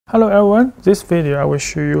Hello everyone, this video I will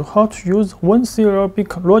show you how to use one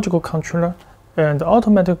COLB logical controller and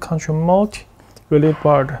automatic control multi-relay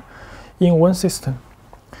board in one system.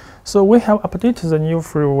 So we have updated the new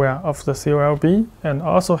firmware of the COLB and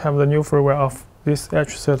also have the new firmware of this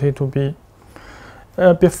H32B.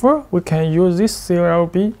 Before we can use this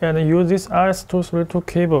COLB and use this RS232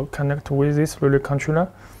 cable connect with this relay controller,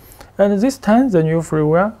 and this time the new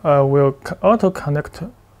firmware will auto-connect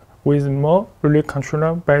with more relay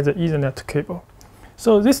controller by the Ethernet cable.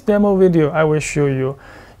 So this demo video I will show you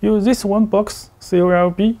use this one box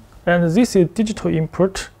COLB, and this is digital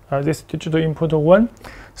input, this digital input 1.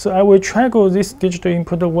 So I will trigger this digital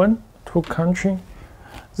input 1 to control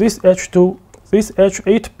this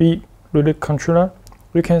H8B relay controller.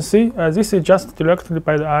 You can see this is just directed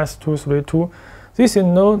by the RS232. This is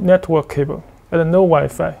no network cable and no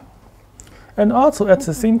Wi-Fi. And also at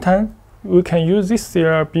the same time, we can use this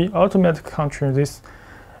COLB automatic control this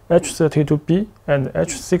H32B and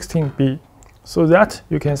H16B, so that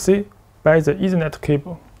you can see by the Ethernet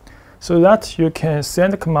cable, so that you can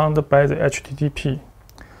send command by the HTTP.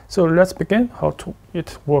 So let's begin how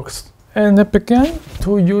it works. And begin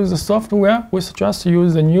to use the software, we just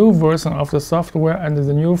use the new version of the software and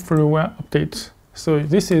the new firmware update. So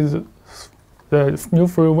this is the new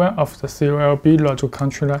firmware of the COLB logical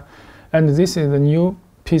controller, and this is the new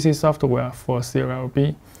PC software for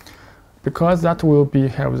COLB, because that will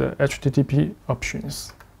have the HTTP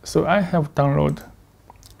options. So I have downloaded.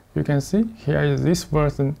 You can see here is this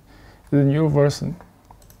version, the new version.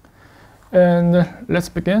 And let's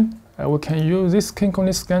begin. We can use this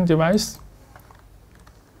synchronous scan device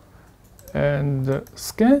and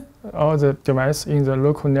scan all the device in the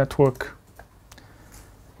local network.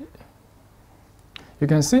 You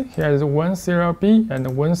can see here is one COLB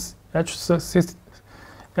and one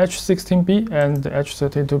H16B and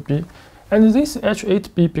H32B, and this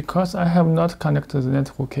H8B, because I have not connected the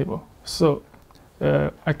network cable, so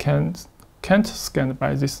I can't scan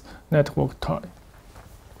by this network toy.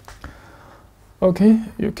 Okay,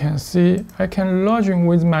 you can see I can log in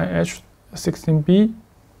with my H16B.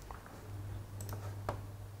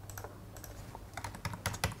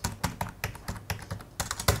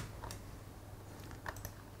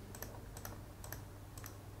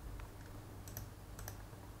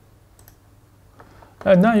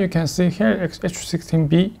 And now you can see here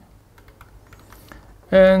H16B,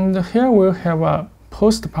 and here we'll have a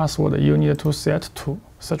post password you need to set to,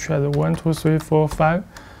 such as 1, 2, 3, 4, 5.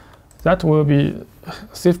 That will be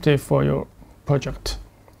safety for your project.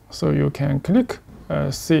 So you can click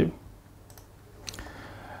save.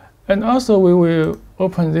 And also we will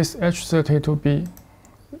open this H32B,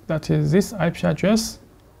 that is this IP address.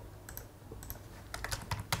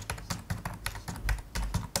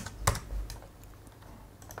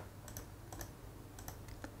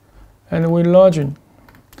 And we log in.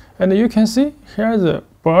 And you can see here the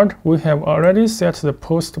board we have already set the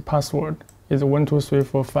post password is 1, 2, 3,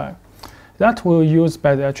 4, 5. That will use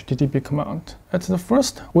by the HTTP command. At the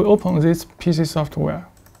first, we open this PC software.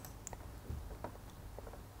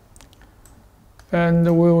 And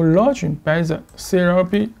we will log in by the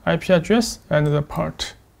COLB IP address and the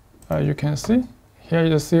port. You can see here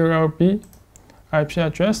is the COLB IP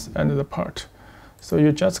address and the port. So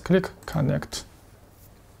you just click connect.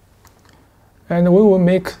 And we will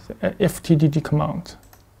make the FTDD command.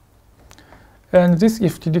 And this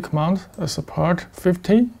FTDD command support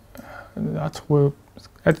 50, and that will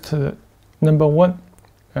edit the number 1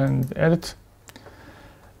 and edit.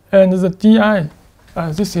 And the DI,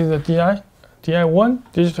 this is the DI. DI1,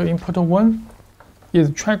 digital input 1, is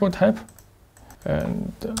triangle type,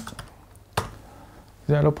 and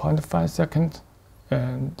 0.5 seconds,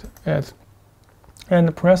 and add,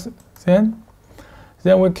 and press then.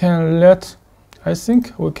 Then we can let, I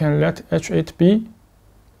think we can let H8B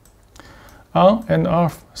on and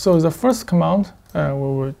off. So the first command, we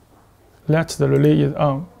will let the relay is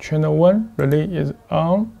on. Channel 1 relay is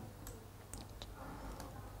on.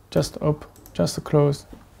 Just close,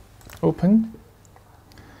 open,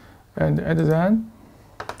 and add then.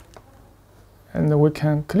 And we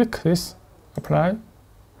can click this, apply.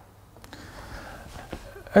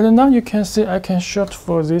 And now you can see I can short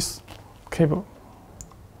for this cable.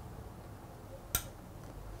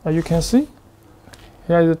 You can see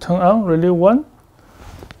here is turn on relay 1,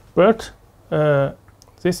 but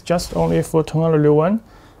this just only for turn on relay 1.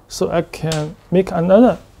 So I can make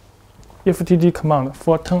another FTD command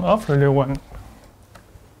for turn off relay 1.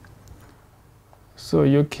 So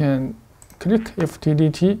you can click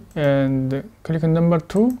FTDT and click number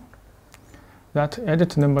 2, that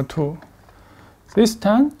edit number 2. This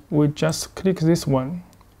time we just click this one,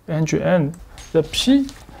 NGN. The P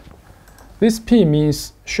This P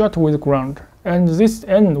means short with ground, and this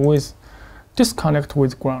N with disconnect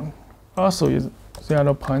with ground also is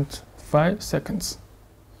 0.5 seconds.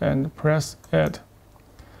 And press add.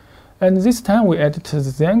 And this time we edit the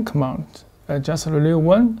then command. Just relay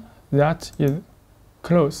 1, that is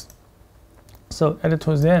close. So edit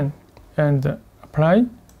to then and apply.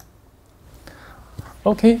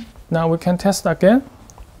 Okay, now we can test again.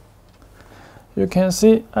 You can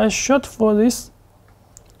see I short for this.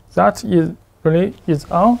 That is relay is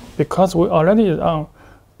on because we already is on.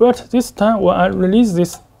 But this time when I release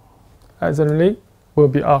this, the relay will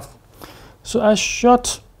be off. So I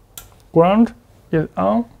short ground is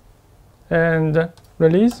on and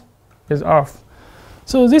release is off.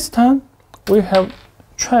 So this time we have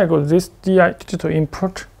triggered this DI digital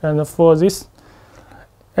input, and for this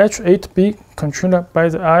H8B controller by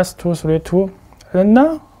the RS232. And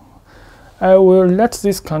now I will let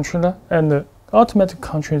this controller and automatically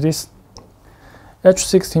control this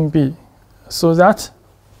H16B, so that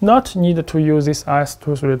not need to use this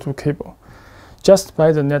RS232 cable, just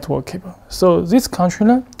by the network cable. So this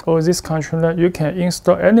controller or this controller you can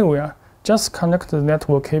install anywhere. Just connect the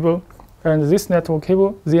network cable, and this network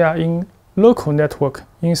cable, they are in local network,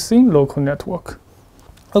 in same local network.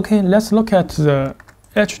 Okay, let's look at the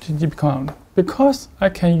HTTP command. Because I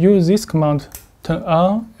can use this command, turn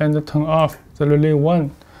on and turn off the relay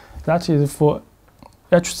 1. That is for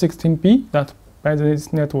H16B, that by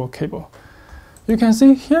this network cable. You can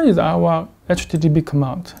see here is our HTTP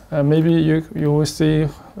command. Maybe you will see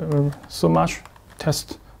so much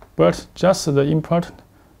text, but just the important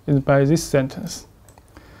is by this sentence.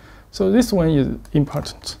 So this one is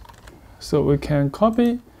important. So we can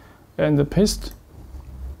copy and paste.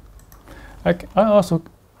 I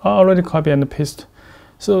already copy and paste.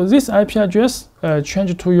 So this IP address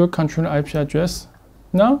change to your controller IP address.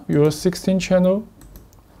 Now your 16 channel,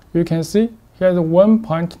 you can see here is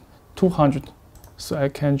 1.200. So I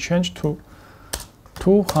can change to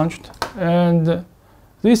 200, and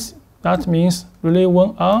that means relay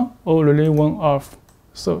 1 on or relay 1 off.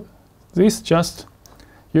 So this just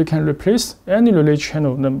you can replace any relay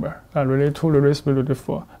channel number, relay 2, relay 3, relay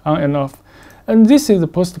 4, on and off. And this is the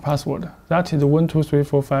post password. That is 1, 2, 3,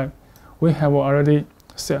 4, 5. We have already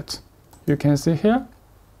set. You can see here.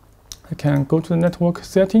 I can go to the network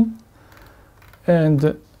setting,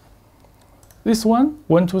 and this one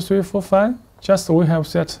 1, 2, 3, 4, 5. Just we have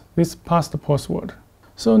set this past password.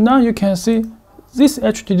 So now you can see this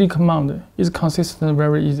HTTP command is consistent,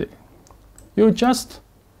 very easy. You just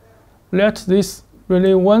let this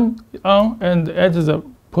relay 1 on and add the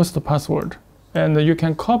post password. And you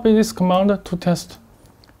can copy this command to test.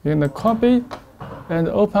 You can copy and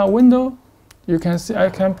open a window. You can see I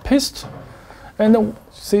can paste. And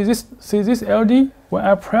see this LD, when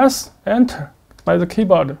I press enter by the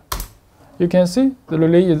keyboard, you can see the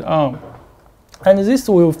relay is on. And this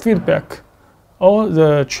will feedback all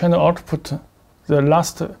the channel output, the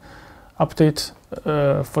last update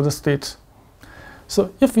for the state.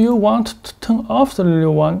 So if you want to turn off the relay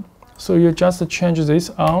 1, so you just change this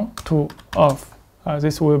on to off.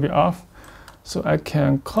 This will be off. So I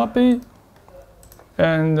can copy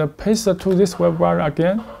and paste to this web browser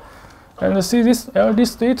again. And see this LD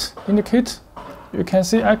state indicate. You can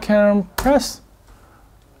see I can press,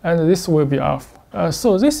 and this will be off.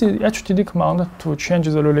 So this is HTTP command to change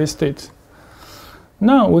the relay state.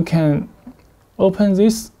 Now we can open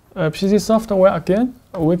this PC software again.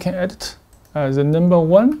 We can edit the number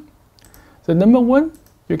 1. The number 1,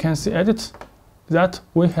 you can see edit that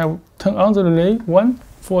we have turned on the relay 1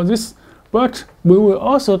 for this, but we will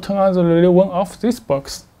also turn on the relay 1 of this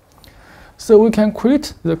box. So we can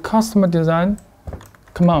create the customer design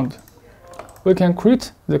command. We can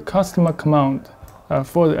create the customer command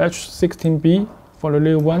for the H16B for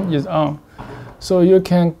relay 1 is on. So you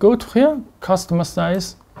can go to here, customer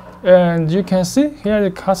size, and you can see here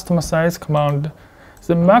the customer size command.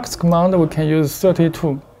 The max command we can use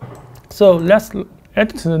 32. So let's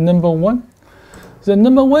edit the number 1. The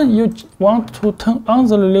number 1, you want to turn on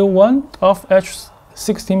the relay 1 of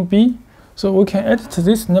H16B. So we can edit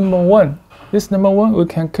this number 1. This number 1, we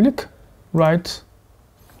can click right.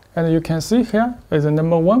 And you can see here is the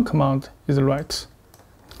number 1 command is right.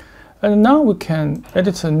 And now we can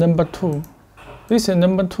edit the number 2. This is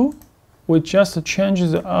number 2. We just change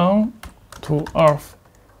the on to off.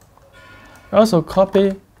 Also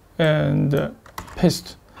copy and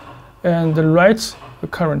paste and write the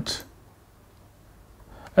current.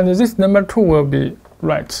 And this number 2 will be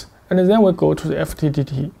right. And then we go to the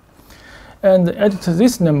FTTT and edit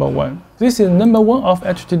this number 1. This is number 1 of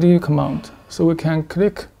HTTP command. So we can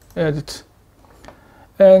click edit.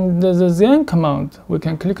 And the then command, we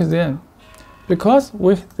can click then. because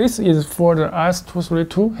this is for the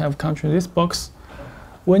AS232 have country in this box,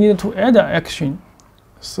 we need to add an action.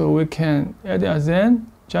 So we can add a then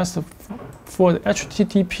just for the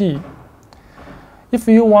HTTP. If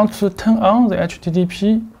you want to turn on the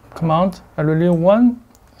HTTP command relay 1,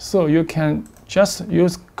 so you can just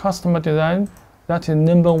use customer design, that is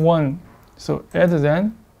number 1. So add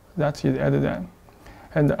then, that is add then,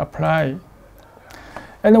 and apply.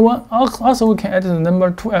 And also we can add the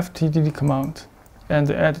number 2 FTDD command and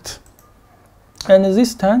add it. And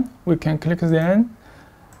this time we can click then,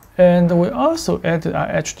 and we also add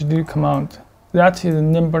a HTTP command, that is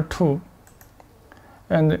number 2,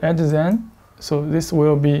 and add then. So this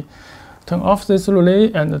will be turn off this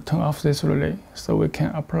relay and turn off this relay. So we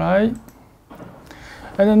can apply.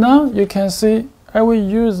 And now you can see I will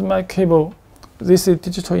use my cable. This is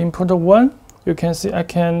digital input 1. You can see I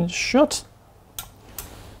can short.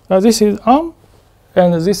 This is on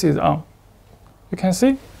and this is on. You can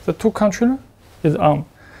see the 2 controller is on.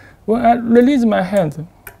 When I release my hand,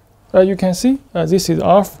 you can see this is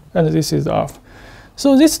off and this is off.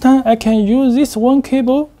 So this time I can use this one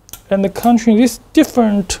cable and control this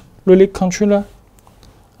different relay controller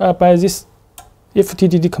by this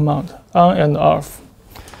FTDD command, on and off.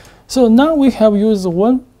 So now we have used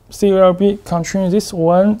one COLB controlling this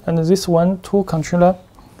one and this one 2 controller.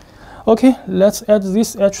 Okay, let's add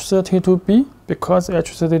this H32B because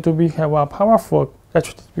H32B have a powerful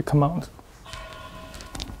HTTP command.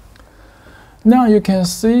 Now you can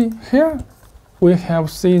see here we have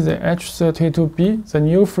seen the H32B, the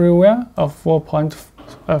new freeware of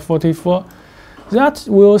 4.44 that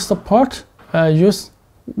will support use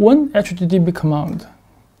one HTTP command.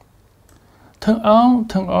 Turn on,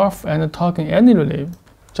 turn off, and talking any relay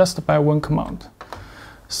just by one command.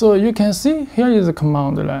 So you can see here is the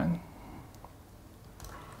command line.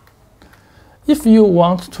 If you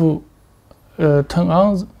want to turn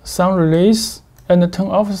on some relays and turn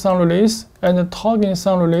off some relays and toggling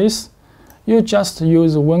some relays, you just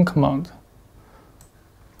use one command.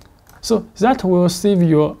 So that will save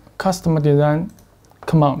your customer design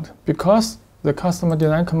command because the customer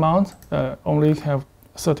design command only have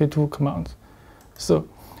 32 commands. So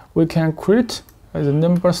we can create the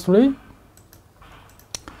number 3.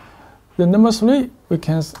 The number 3 we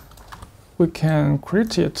can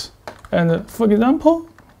create it. And for example,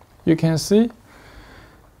 you can see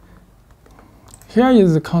here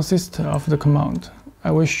is the consist of the command.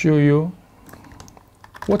 I will show you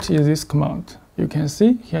what is this command. You can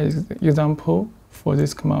see here is the example for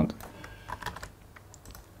this command.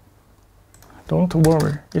 Don't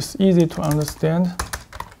worry, it's easy to understand.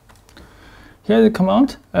 Here is the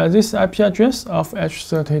command, this IP address of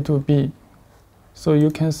H32B. So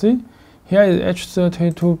you can see here is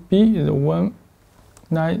H32B is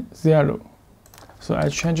 190. So I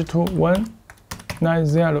change it to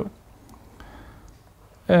 190.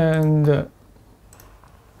 And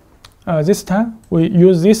this time we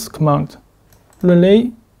use this command,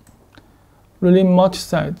 relay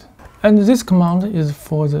multi-site. And this command is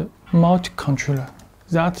for the multi-controller.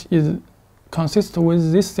 That is consists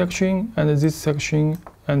with this section and this section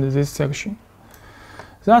and this section.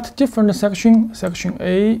 That different section, section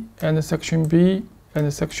A and section B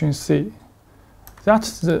and section C. That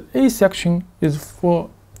the A section is for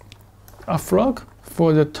a flag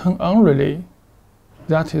for the turn on relay.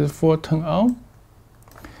 That is for turn on.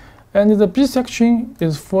 And the B section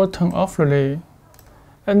is for turn off relay.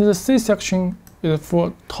 And the C section is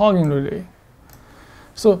for toggling relay.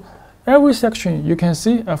 So every section you can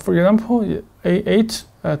see, for example, A8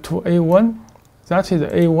 to A1, that is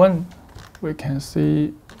A1. We can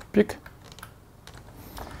see big.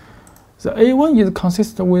 The A1 is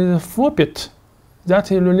consistent with 4 bits.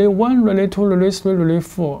 That is relay 1, relay 2, relay 3, relay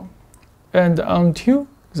 4. And until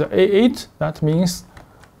the A8, that means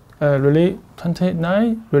relay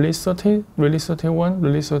 29, relay 30, relay 31,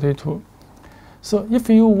 relay 32. So if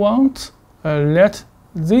you want let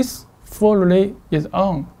this 4 relay is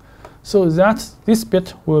on, so that this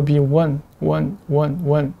bit will be 1, 1, 1,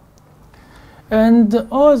 1. And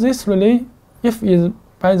all this relay, if is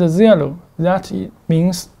by the 0, that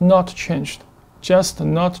means not changed, just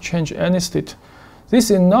not change any state. This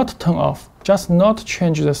is not turn off, just not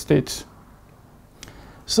change the state.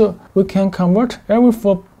 So we can convert every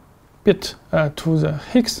 4 bit to the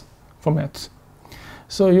hex format.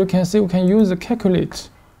 So you can see we can use the calculate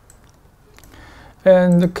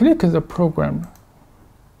and click the program.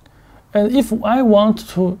 And if I want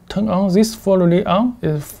to turn on this 4 relay on,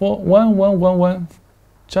 is 41111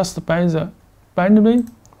 just by the binary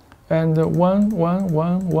and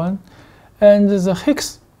 1111, and the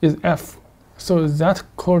hex is F. So that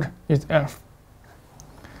code is F.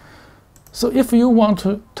 So if you want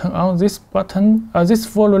to turn on this button, this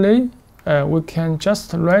for relay, we can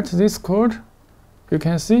just write this code. You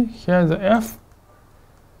can see here the F,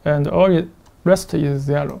 and all the rest is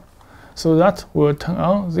 0. So that will turn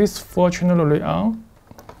on this for channel relay on.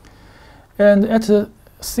 And at the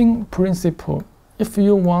same principle, if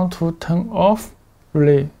you want to turn off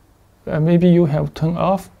relay, maybe you have turned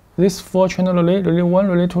off this 4 channel relay, relay 1,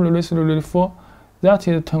 relay 2, relay 3, relay 4, that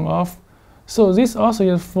is turned off. So this also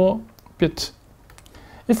is 4 bit.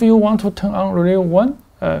 If you want to turn on relay 1,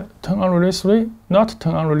 turn on relay 3, not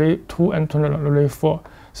turn on relay 2 and turn on relay 4.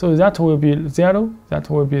 So that will be 0, that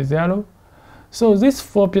will be 0. So this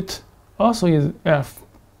 4 bit also is F.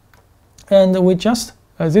 And we just,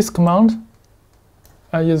 this command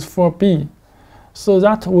is for B. So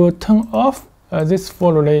that will turn off this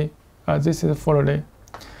for relay. This is for relay.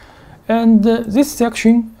 And this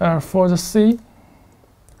section for the C.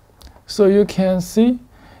 So you can see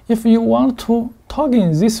if you want to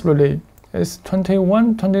toggle this relay, it's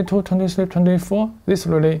 21, 22, 23, 24, this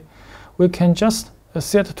relay, we can just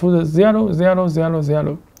set to the 0, 0, 0,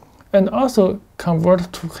 0. And also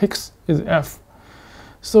convert to hex is F.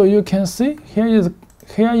 So you can see here is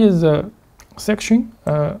the section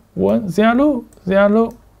 1, 0,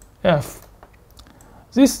 0, F.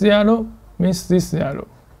 This 0 means this 0.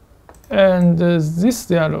 And this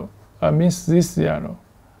 0 means this 0.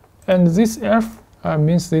 And this F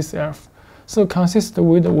means this F. So consists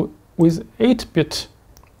with 8 bit.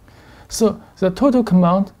 So the total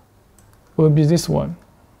command will be this one.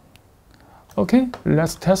 Okay,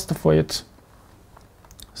 let's test for it.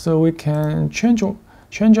 So we can change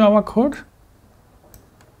our code.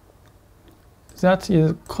 That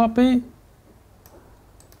is copy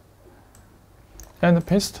and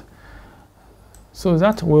paste. So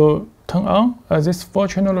that will turn on this 4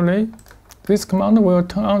 channel relay. This command will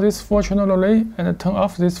turn on this 4 channel relay and turn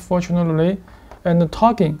off this 4 channel relay and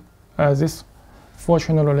toggling this 4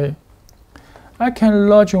 channel relay. I can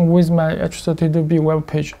log in with my H32B web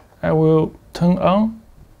page. I will turn on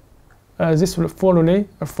this 4 relay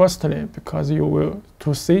firstly, because you will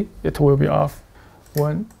to see it will be off.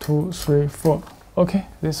 1, 2, 3, 4. Okay,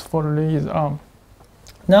 this 4 relay is on.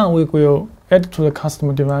 Now we will add to the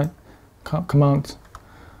custom device command.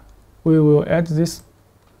 We will add this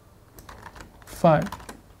file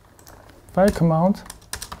command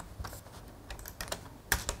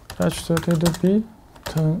H32B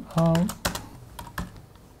turn on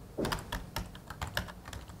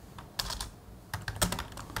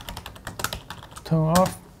turn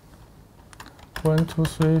off 1, 2,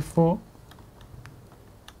 3, 4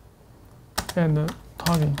 and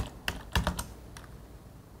toggling.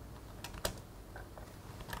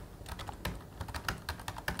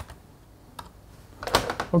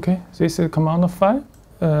 Okay, this is command 5.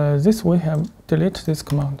 This we have delete this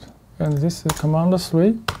command, and this is command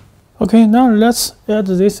 3. Okay, now let's add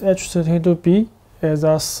this H32B as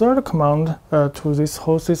a third command to this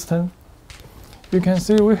whole system. You can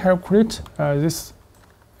see we have created this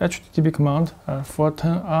HTTP command for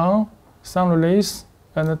turn on some relays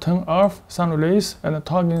and turn off some relays and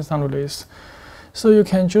toggling some relays. So you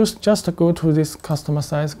can just go to this customer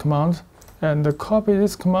size command and copy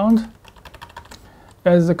this command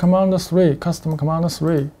as the command 3, custom command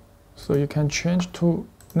 3. So you can change to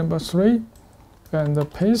number 3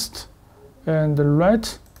 and paste and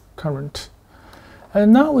write current.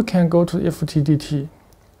 And now we can go to FTDT.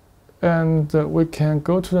 And we can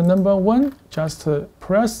go to the number 1, just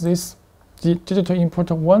press this digital input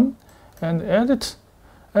 1 and edit.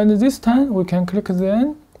 And this time we can click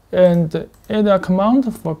then and add a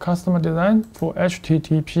command for customer design for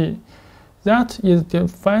HTTP. That is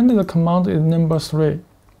defined, the command is number 3.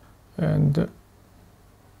 And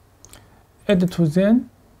add to then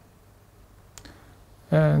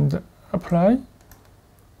and apply.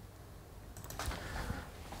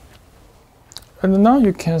 And now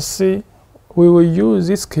you can see we will use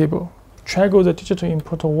this cable, trigger the digital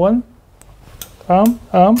input 1, arm,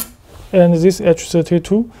 and this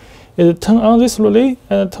H32 is turn on this relay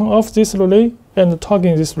and turn off this relay and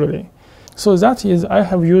toggling this relay. So that is, I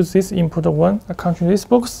have used this input 1, I country this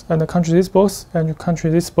box and I country this box and country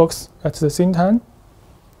this box at the same time.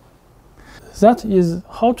 That is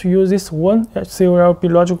how to use this one COLB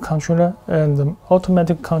logic controller and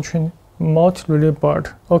automatic control multi-relay board.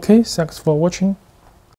 Okay, thanks for watching.